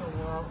 I'm so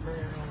wild,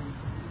 man.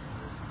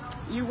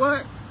 You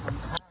what? I'm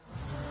tired,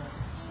 man.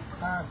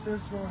 Tired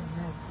physical and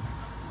mental.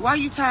 Why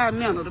you tired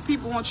mental? The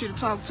people want you to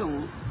talk to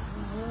them.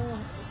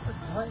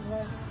 Right,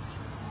 man.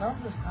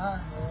 I'm just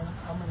tired, man.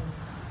 I mean,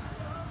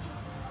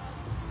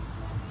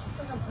 I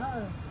think I'm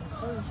tired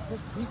of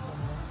just people,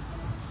 man.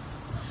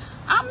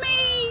 I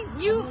mean,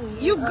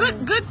 you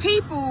good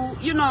people,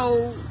 you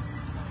know.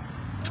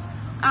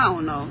 I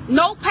don't know.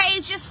 No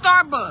page is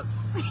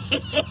Starbucks.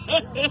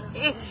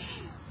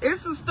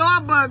 It's a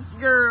Starbucks,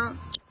 girl.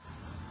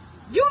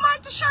 You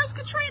like the shirts,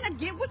 Katrina?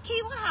 Get with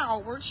Keila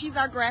Howard. She's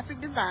our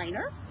graphic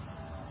designer.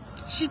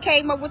 She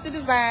came up with the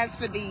designs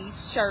for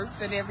these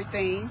shirts and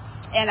everything.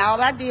 And all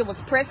I did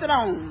was press it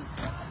on.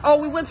 Oh,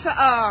 we went to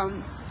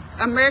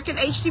American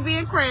HTV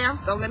and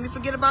Crafts. Don't let me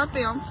forget about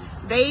them.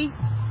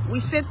 We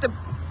sent the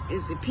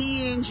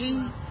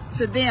PNG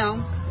to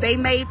them. They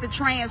made the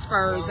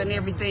transfers and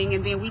everything,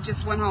 and then we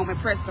just went home and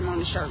pressed them on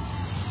the shirt.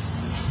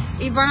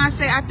 Yvonne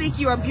said, I think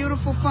you're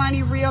beautiful,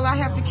 funny, real. I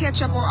have to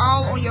catch up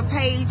on your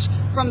page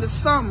from the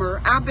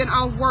summer. I've been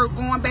off work,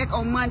 going back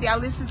on Monday. I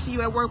listened to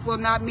you at work, will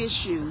not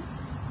miss you.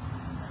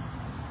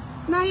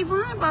 Now,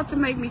 Yvonne about to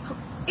make me...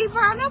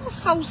 Yvonne, that was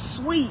so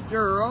sweet,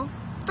 girl.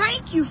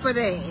 Thank you for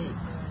that.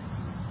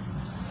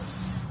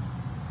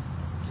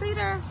 See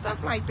there?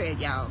 Stuff like that,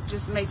 y'all.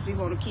 Just makes me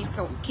want to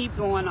keep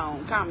going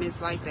on.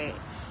 Comments like that.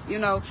 You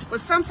know?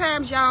 But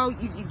sometimes, y'all,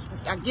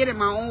 I get in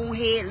my own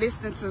head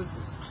listening to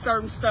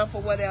certain stuff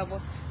or whatever.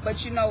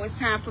 But, you know, it's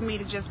time for me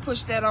to just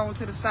push that on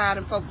to the side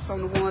and focus on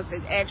the ones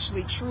that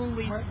actually,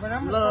 truly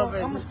love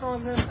and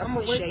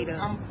appreciate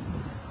us. I'm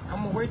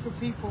going to wait for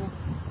people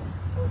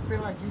to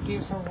feel like you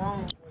did something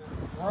wrong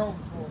for them.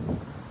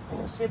 I'm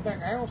going to sit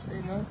back. I don't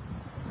say nothing.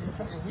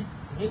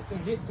 If we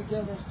hit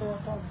together and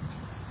start talking,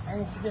 I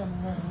ain't going to forget them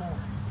and let them know.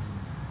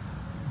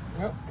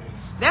 Yep.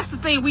 That's the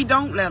thing, we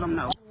don't let them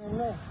know.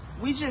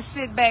 We just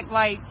sit back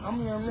like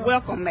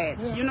welcome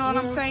mats. Yeah, you know what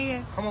I'm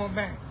saying? Come on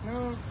back.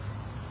 No.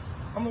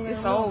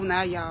 It's old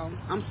now, y'all.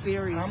 I'm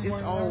serious.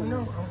 It's old. I'm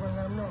going to let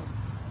them know.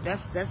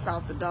 That's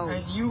out the door.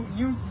 And you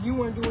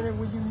weren't doing it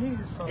when you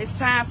needed something. It's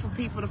time for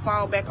people to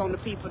fall back on the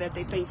people that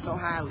they think so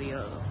highly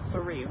of.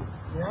 For real.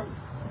 Yeah.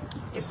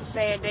 It's a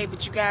sad day,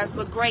 but you guys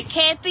look great.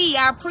 Kathy,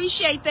 I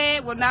appreciate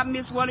that. Will not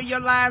miss one of your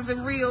lives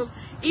and reels.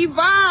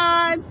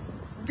 Yvonne,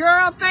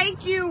 girl,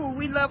 thank you.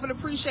 We love and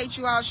appreciate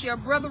you all. Share.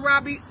 Brother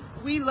Robbie,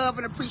 we love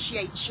and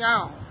appreciate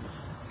y'all.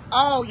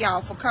 All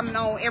y'all for coming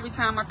on. Every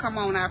time I come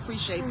on, I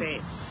appreciate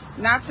that.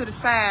 Not to the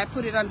side,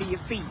 put it under your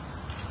feet.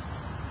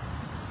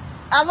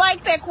 I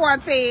like that,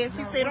 Quantez.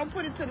 He said, don't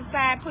put it to the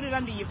side, put it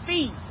under your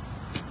feet.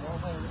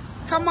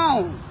 Come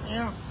on.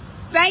 Yeah.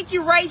 Thank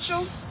you,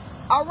 Rachel.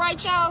 All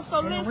right, y'all.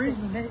 So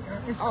listen.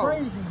 It's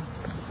crazy.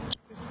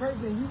 It's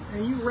crazy.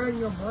 And you read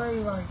your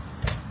brain like,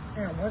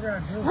 damn, what did I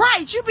do?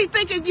 Right. You be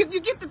thinking, you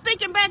get to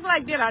thinking back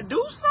like, did I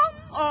do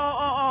something?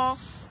 Or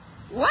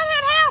what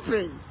had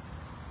happened?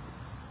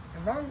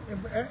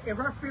 If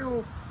I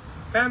feel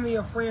family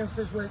or friends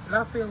situation, and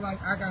I feel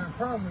like I got a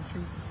problem with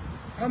you,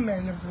 I'm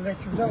man enough to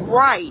let you know.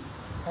 Right.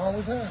 All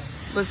the time.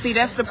 But see,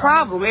 that's the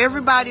problem.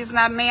 Everybody's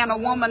not man or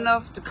woman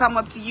enough to come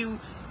up to you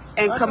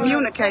and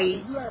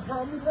communicate. You got a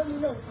problem, let me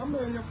know. I'm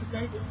man enough to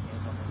take it.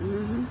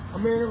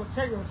 I'm man enough to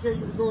take it and tell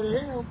you to go to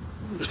hell.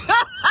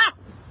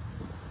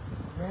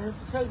 Man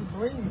enough to take it,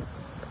 believe me.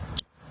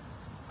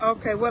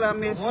 Okay, what I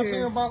miss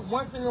here?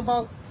 One thing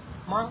about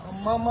my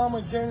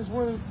mama, Janice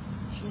Williams,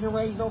 she didn't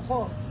raise no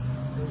punk.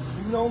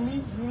 You know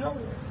me, you know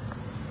that.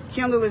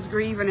 Kendall is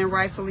grieving, and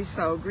rightfully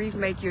so. Grief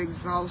make you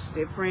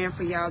exhausted. Praying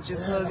for y'all,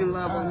 just hug and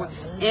love them.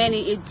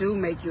 Annie, it do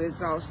make you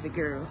exhausted,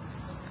 girl.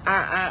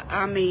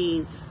 I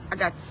mean, I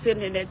got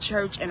sitting in that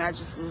church and I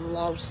just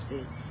lost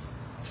it.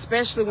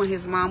 Especially when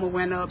his mama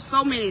went up.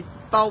 So many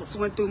thoughts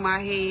went through my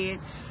head.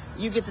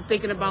 You get to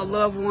thinking about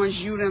loved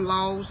ones you done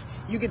lost.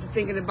 You get to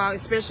thinking about,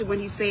 especially when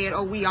he said,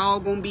 oh, we all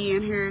gonna be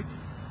in here.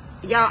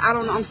 Y'all, I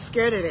don't know. I'm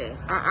scared of that.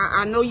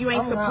 I know you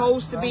ain't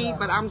supposed to be,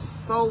 but I'm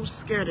so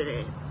scared of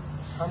that.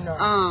 I'm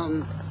not.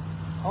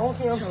 I don't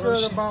think I'm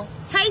scared about.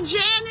 Hey,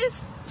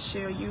 Janice.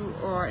 Shell, you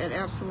are an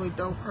absolutely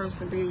dope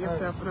person. Being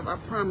yourself. And I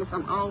promise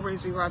I'm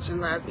always be watching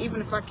lives,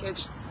 even if I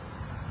catch.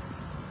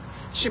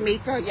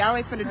 Shamika, y'all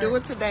ain't finna do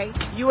it today.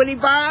 You and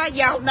Yvonne,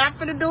 y'all not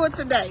finna do it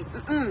today.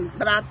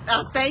 But I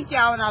thank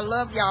y'all and I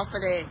love y'all for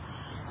that.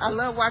 I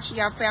love watching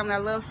y'all family. I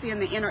love seeing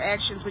the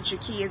interactions with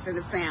your kids and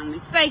the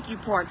families. Thank you,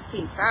 Parks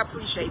Teeth. I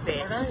appreciate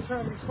that. But I ain't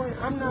trying to be funny.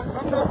 I'm not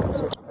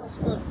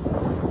scared.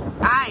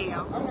 I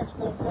am. I'm not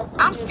scared.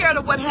 I'm scared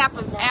of what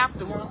happens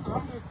afterwards.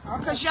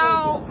 Because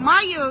y'all,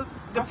 Maya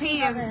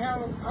depends.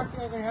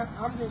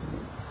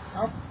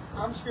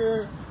 I'm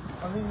scared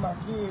of leaving my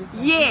kids.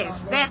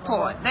 Yes, that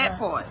part.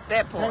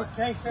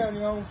 Can't stand on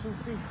their own 2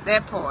 feet.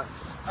 That part.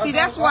 See,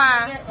 that's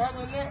why.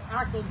 Other than that,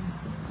 it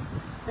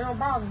don't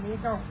bother me.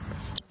 It don't.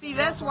 See,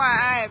 that's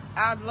why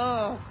I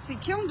love. See,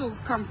 Kendall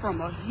come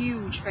from a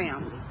huge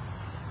family.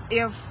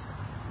 If,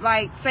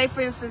 like, say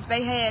for instance,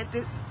 they had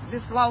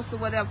this loss or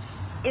whatever,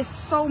 it's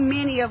so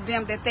many of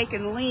them that they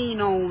can lean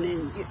on.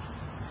 And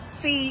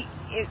see,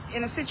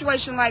 in a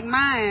situation like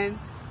mine,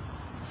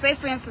 say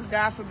for instance,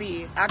 God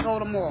forbid, I go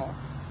tomorrow.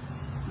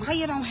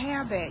 Maya don't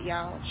have that,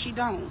 y'all. She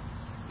don't.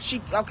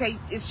 Okay,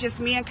 it's just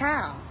me and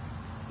Kyle.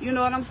 You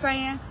know what I'm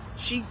saying?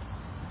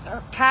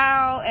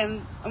 Kyle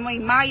and,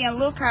 Maya and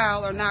Lil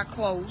Kyle are not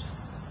close.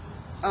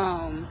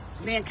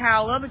 Then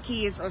Kyle other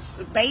kids are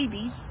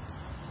babies.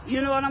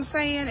 You know what I'm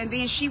saying? And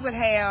then she would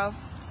have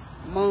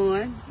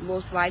Mon,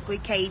 most likely,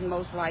 Caden,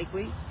 most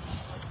likely.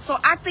 So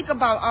I think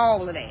about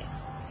all of that.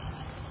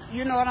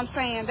 You know what I'm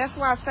saying? That's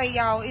why I say,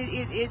 y'all,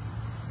 if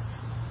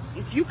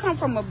you come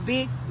from a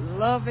big,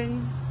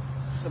 loving,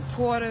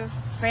 supportive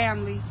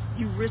family,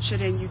 you richer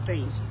than you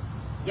think.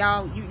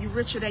 Y'all, you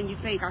richer than you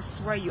think. I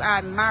swear you. I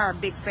admire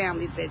big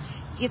families that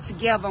get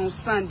together on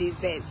Sundays,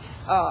 that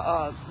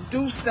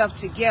do stuff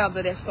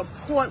together, that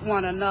support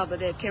one another,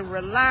 that can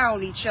rely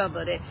on each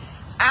other. That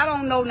I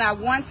don't know not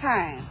one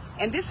time,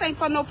 and this ain't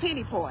for no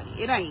pity party.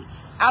 It ain't.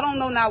 I don't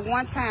know not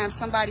one time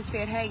somebody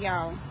said, hey,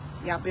 y'all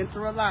been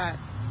through a lot.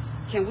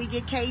 Can we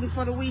get Caden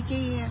for the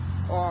weekend?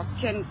 Or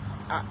can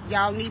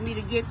y'all need me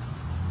to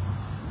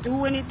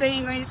do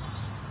anything? Or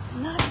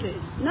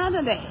nothing. None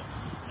of that.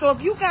 So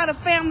if you got a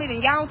family,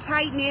 then y'all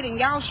tight knit and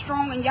y'all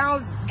strong and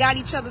y'all got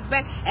each other's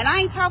back. And I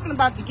ain't talking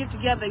about to get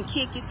together and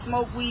kick it,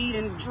 smoke weed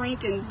and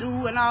drink and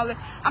do and all that.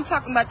 I'm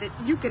talking about that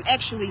you can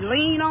actually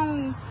lean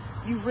on.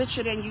 You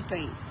richer than you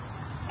think.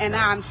 And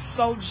I'm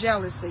so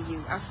jealous of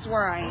you. I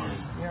swear I am.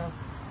 Yeah.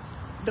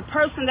 The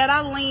person that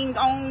I leaned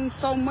on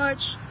so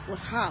much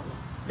was Holla.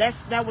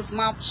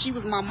 She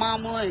was my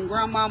mama and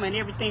grandmama and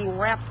everything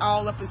wrapped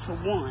all up into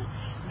one.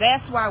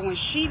 That's why when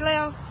she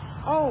left,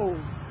 oh,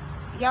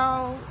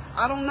 y'all,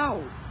 I don't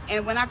know.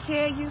 And when I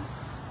tell you,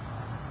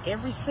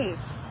 ever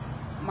since,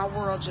 my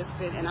world just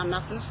been, and I'm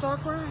not gonna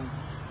start crying.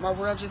 My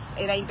world just,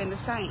 it ain't been the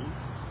same.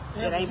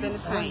 Yeah, it ain't been the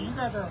same.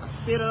 I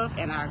sit up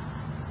and I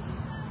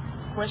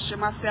question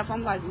myself.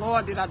 I'm like,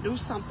 Lord, did I do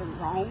something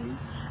wrong?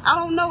 I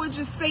don't know. It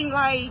just seemed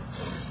like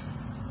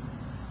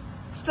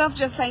stuff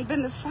just ain't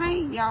been the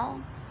same, y'all.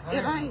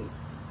 It ain't.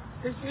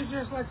 It's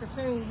just like the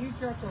thing, you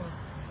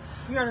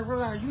gotta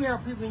realize you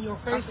have people in your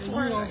face and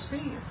you don't see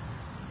it.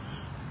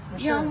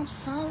 Michelle, I'm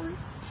sorry.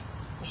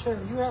 Michelle,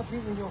 you have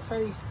people in your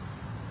face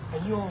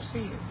and you don't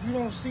see it. You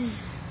don't see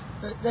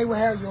that they will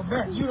have your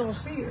back. You don't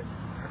see it.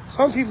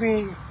 Some people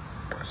ain't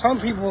trying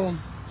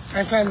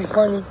to be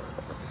funny.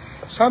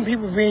 Some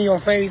people be in your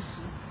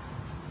face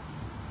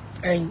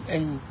and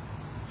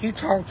you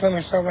talk to them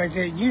and stuff like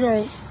that. You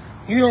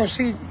don't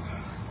see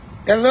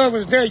that love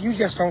is there. You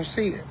just don't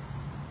see it.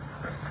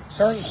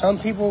 Some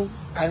people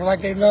act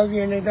like they love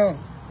you and they don't.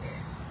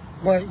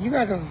 But you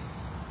got to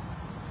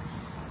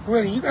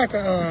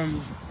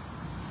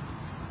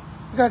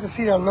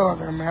see that love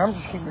there, man. I'm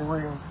just keeping it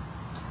real.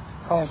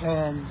 Cause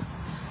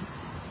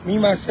me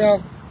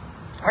myself,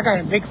 I got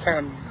a big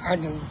family. I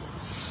do.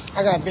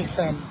 I got a big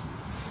family.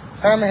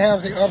 Family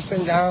has the ups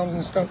and downs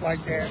and stuff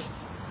like that.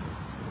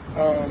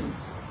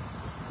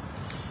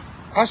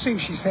 I see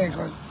what she's saying,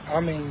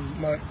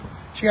 but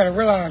she got to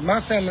realize my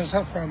family's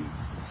her family.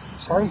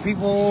 Certain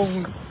people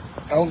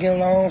don't get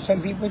along,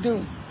 some people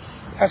do.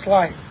 That's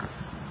life.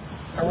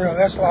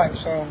 That's life.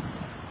 So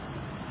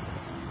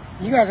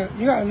you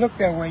gotta look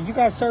that way. You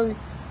got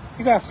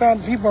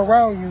family people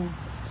around you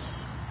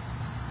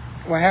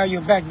will have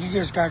your back. You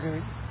just got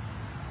to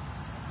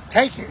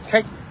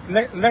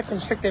let them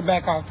stick their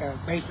back out there,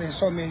 basically in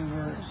so many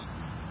words.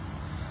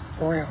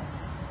 For real.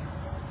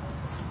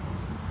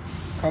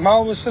 My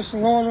older sister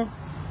Lorna.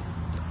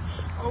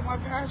 Oh my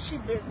God,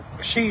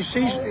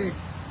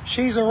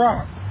 she's a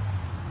rock.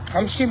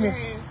 I'm keeping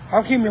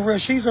it real.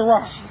 She's a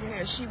rock.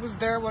 Yeah, she was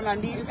there when I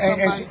needed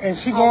somebody. And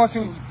she going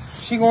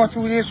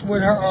through this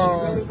with her.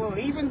 She really was.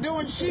 Even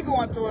doing she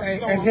going through a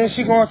storm. And then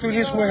she going through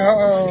this with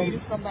her. I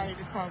needed somebody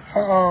to talk to.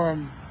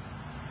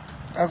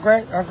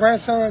 Her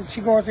grandson.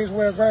 She going through this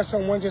with her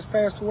grandson. One just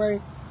passed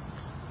away,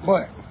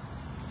 but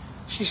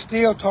she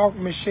still talk to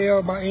Michelle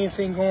about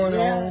anything going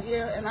on.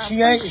 Yeah, and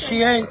she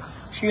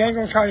ain't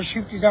gonna try to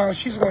shoot you down.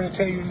 She's gonna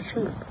tell you the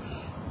truth.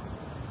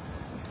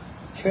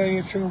 Tell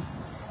you the truth.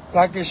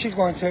 Like this, she's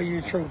gonna tell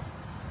you the truth.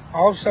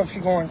 All the stuff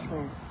she's going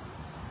through.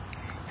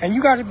 And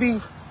you gotta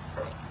be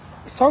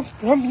some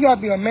you gotta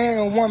be a man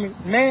or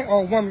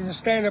woman to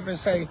stand up and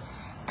say,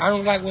 I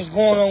don't like what's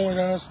going on with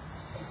us.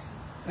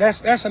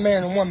 That's a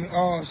man or woman.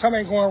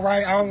 Something ain't going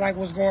right, I don't like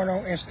what's going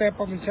on, and step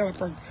up and tell a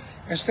person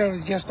instead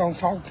of just don't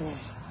talk to them.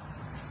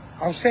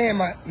 I'm saying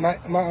my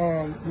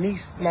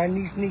niece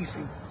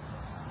Niecy,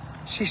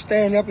 she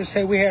stand up and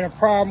say we had a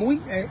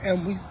problem,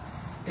 and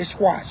it's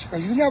squashed,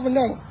 because you never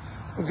know,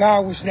 but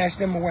God will snatch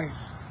them away.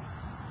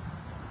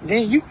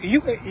 Then you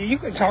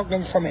can talk to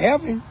them from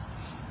heaven,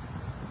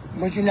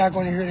 but you're not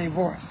going to hear their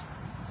voice.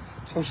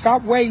 So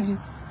stop waiting.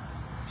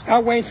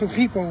 Stop waiting till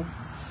people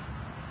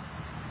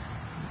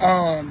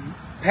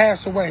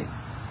pass away,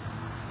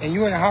 and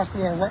you're in the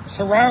hospital.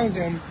 Surround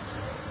them,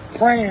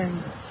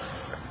 praying.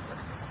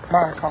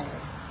 My calling.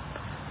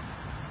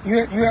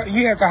 You're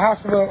at the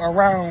hospital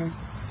around,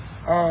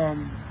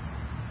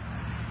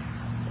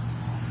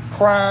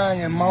 crying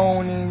and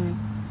moaning.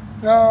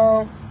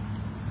 No,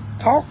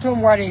 talk to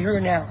them while they're here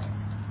now.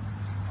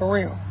 For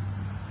real.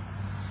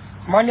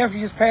 My nephew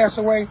just passed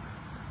away.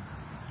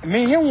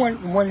 Me and him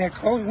weren't that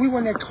close. We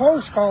weren't that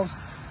close because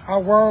our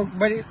world,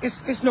 but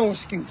it's no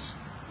excuse.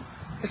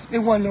 It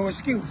wasn't no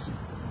excuse.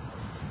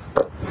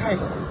 Hey,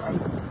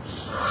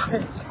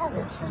 call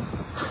me something.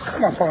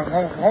 Come on, phone.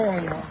 Hold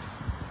on, y'all.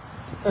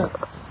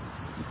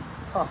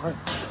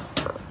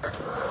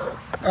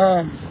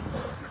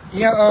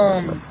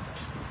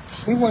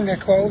 We wasn't that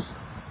close.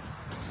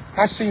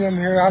 I see him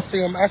here. I see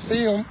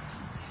him.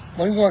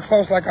 But we weren't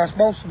close like I was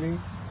supposed to be.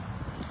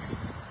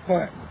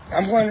 But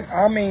I'm going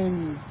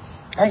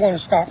to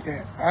stop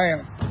that. I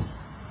am.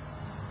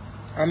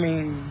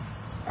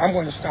 I'm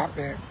going to stop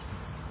that.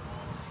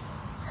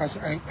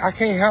 I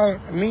can't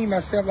have me,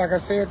 myself, like I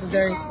said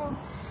today,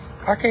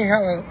 I can't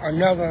have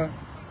another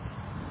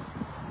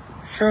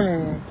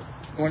funeral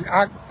when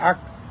I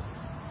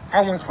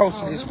went close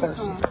to this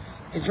person.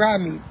 It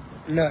drives me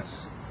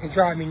nuts. It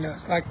drives me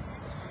nuts. Like,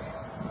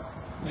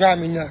 drive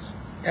me nuts.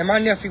 And my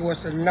nephew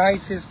was the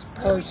nicest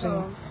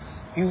person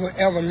you would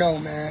ever know,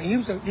 man. He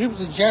was a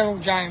gentle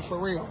giant for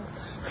real.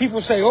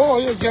 People say, oh,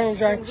 you're a gentle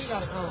giant.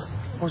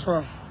 What's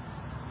wrong?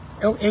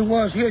 He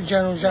was a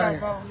gentle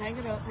giant. Hang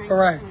it up. All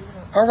right.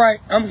 All right.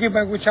 I'm going to get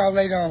back with y'all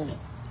later on.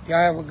 Y'all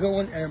have a good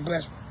one and a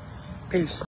blessed one. Peace.